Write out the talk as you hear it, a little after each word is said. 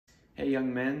Hey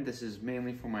young men, this is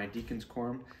mainly for my Deacons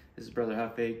Quorum. This is Brother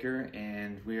Huffaker,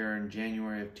 and we are in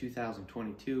January of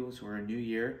 2022, so we're a new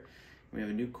year. We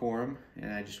have a new quorum,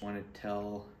 and I just want to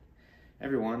tell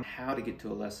everyone how to get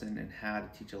to a lesson and how to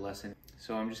teach a lesson.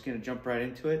 So I'm just going to jump right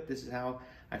into it. This is how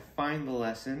I find the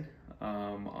lesson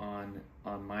on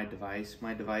my device.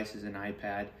 My device is an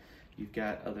iPad. You've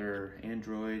got other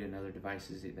Android and other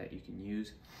devices that you can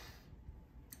use.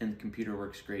 And the computer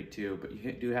works great too, but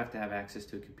you do have to have access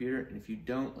to a computer. And if you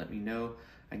don't, let me know.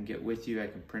 I can get with you. I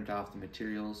can print off the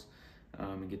materials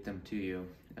and get them to you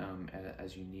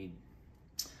as you need.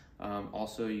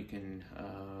 Also, you can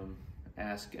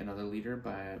ask another leader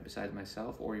besides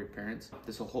myself or your parents.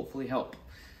 This will hopefully help.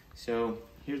 So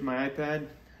here's my iPad,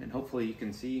 and hopefully you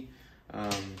can see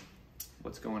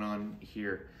what's going on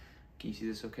here. Can you see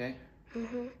this okay?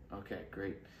 Mm-hmm. Okay,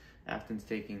 great. Afton's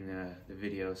taking the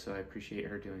video, so I appreciate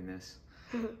her doing this.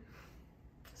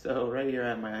 So right here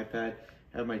at my iPad,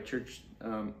 I have my church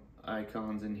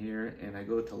icons in here, and I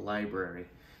go to library.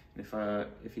 And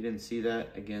if you didn't see that,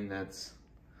 again, that's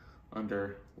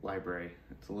under library.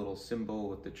 It's a little symbol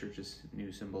with the church's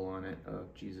new symbol on it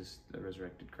of Jesus, the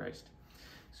resurrected Christ.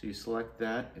 So you select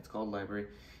that, it's called library,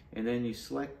 and then you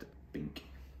select Bink.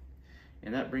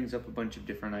 And that brings up a bunch of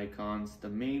different icons. The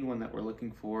main one that we're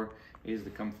looking for is the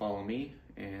Come Follow Me,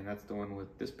 and that's the one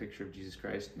with this picture of Jesus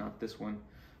Christ, not this one,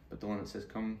 but the one that says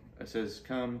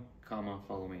come, comma,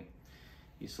 follow me.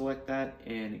 You select that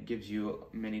and it gives you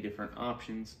many different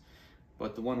options,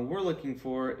 but the one we're looking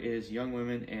for is Young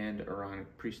Women and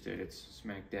Aaronic Priesthood. It's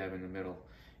smack dab in the middle.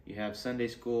 You have Sunday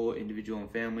School, Individual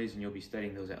and Families, and you'll be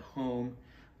studying those at home.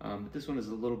 But this one is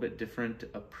a little bit different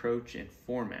approach and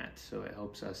format, so it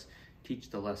helps us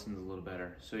teach the lessons a little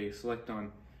better. So you select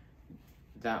on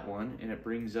that one, and it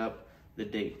brings up the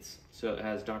dates. So it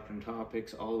has doctrine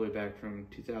topics all the way back from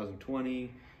 2020,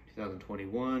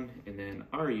 2021, and then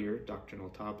our year, doctrinal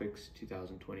topics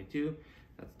 2022.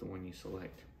 That's the one you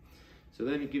select. So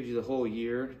then it gives you the whole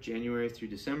year, January through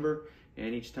December,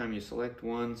 and each time you select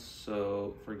one,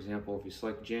 so for example, if you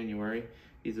select January,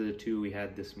 these are the two we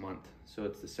had this month. So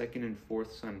it's the second and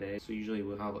fourth Sunday. So usually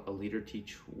we'll have a leader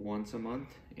teach once a month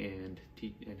and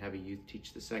have a youth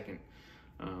teach the second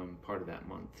part of that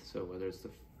month. So whether it's the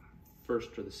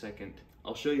first or the second,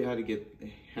 I'll show you how to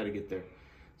get there.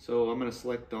 So I'm going to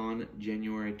select on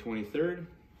January 23rd,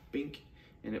 Bink,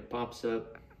 and it pops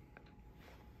up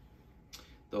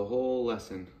the whole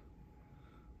lesson.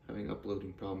 Having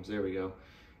uploading problems. There we go.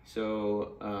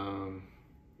 So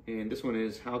and this one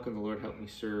is, how can the Lord help me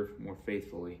serve more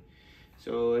faithfully?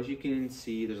 So as you can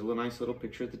see, there's a nice little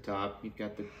picture at the top. You've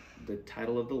got the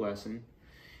title of the lesson.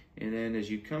 And then as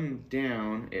you come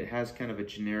down, it has kind of a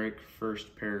generic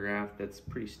first paragraph that's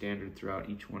pretty standard throughout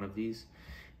each one of these.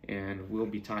 And we'll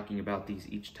be talking about these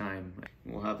each time.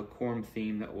 We'll have a quorum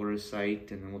theme that we'll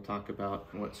recite, and then we'll talk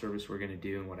about what service we're going to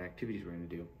do and what activities we're going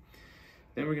to do.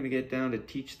 Then we're going to get down to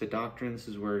teach the doctrine. This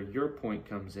is where your point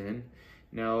comes in.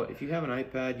 Now, if you have an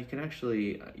iPad, you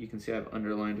can see I've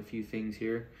underlined a few things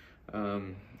here.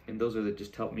 And those are that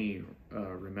just help me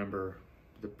remember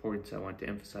the points I want to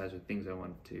emphasize or things I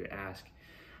want to ask.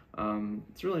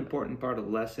 It's a really important part of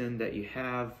the lesson that you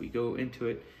have. We go into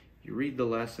it, you read the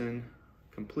lesson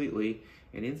completely,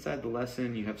 and inside the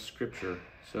lesson you have scripture.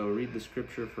 So read the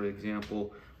scripture, for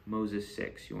example, Moses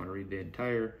 6. You want to read the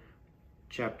entire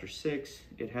chapter 6.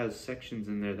 It has sections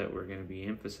in there that we're going to be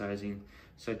emphasizing,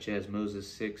 such as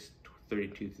Moses 6,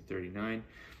 32 to 39. It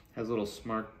has little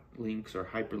smart links or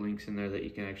hyperlinks in there that you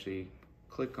can actually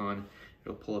click on.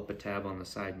 It'll pull up a tab on the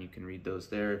side and you can read those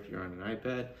there if you're on an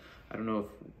iPad. I don't know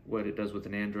what it does with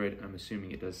an Android. I'm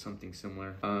assuming it does something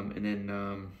similar. And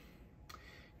then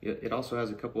it also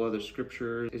has a couple other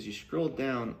scriptures. As you scroll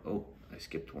down, oh, I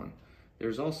skipped one.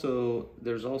 There's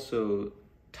also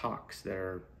talks that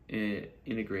are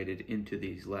integrated into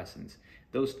these lessons.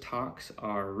 Those talks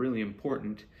are really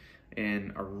important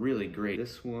and are really great.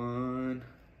 This one,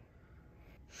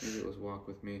 maybe it was Walk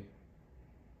With Me.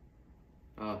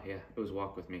 Oh yeah, it was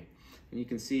Walk With Me. And you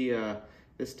can see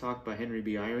this talk by Henry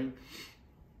B. Eyring.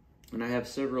 And I have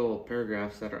several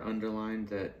paragraphs that are underlined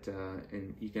that,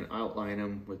 and you can outline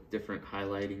them with different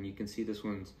highlighting. You can see this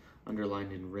one's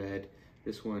underlined in red.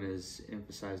 This one is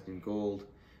emphasized in gold,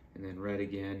 and then red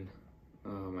again.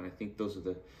 And I think those are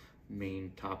the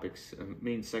main topics,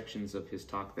 main sections of his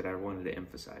talk that I wanted to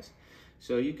emphasize.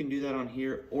 So you can do that on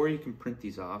here, or you can print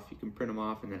these off. You can print them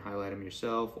off and then highlight them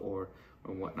yourself or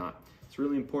whatnot. It's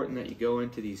really important that you go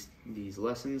into these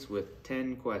lessons with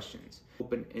 10 questions.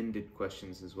 Open-ended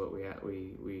questions is what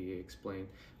we explain.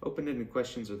 Open-ended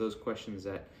questions are those questions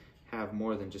that have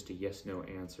more than just a yes/no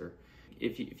answer.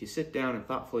 if you sit down and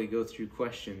thoughtfully go through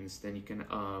questions, then you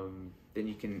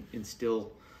can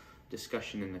instill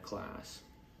discussion in the class.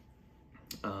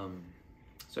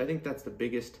 So I think that's the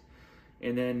biggest.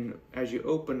 And then as you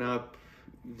open up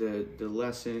the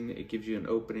lesson, it gives you an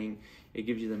opening, it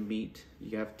gives you the meat.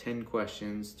 You have 10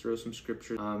 questions, throw some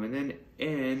scripture, and then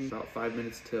end about 5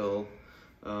 minutes till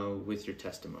with your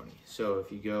testimony. So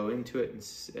if you go into it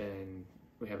and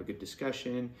we have a good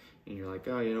discussion, and you're like,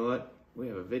 oh, you know what, we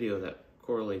have a video that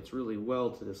correlates really well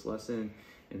to this lesson,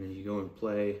 and then you go and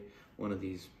play one of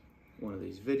these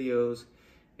videos,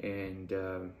 and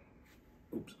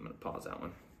oops, I'm gonna pause that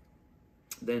one.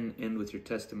 Then end with your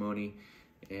testimony,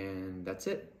 and that's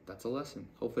it. That's a lesson.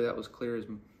 Hopefully that was clearer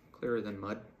than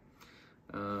mud.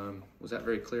 Was that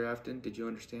very clear, Afton? Did you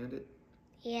understand it?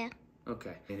 Yeah.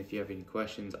 Okay. And if you have any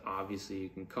questions, obviously you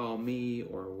can call me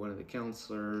or one of the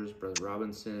counselors, Brother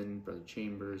Robinson, Brother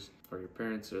Chambers, or your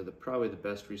parents are probably the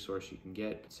best resource you can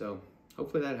get. So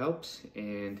hopefully that helps,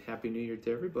 and Happy New Year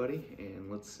to everybody, and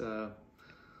let's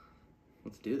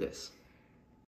do this.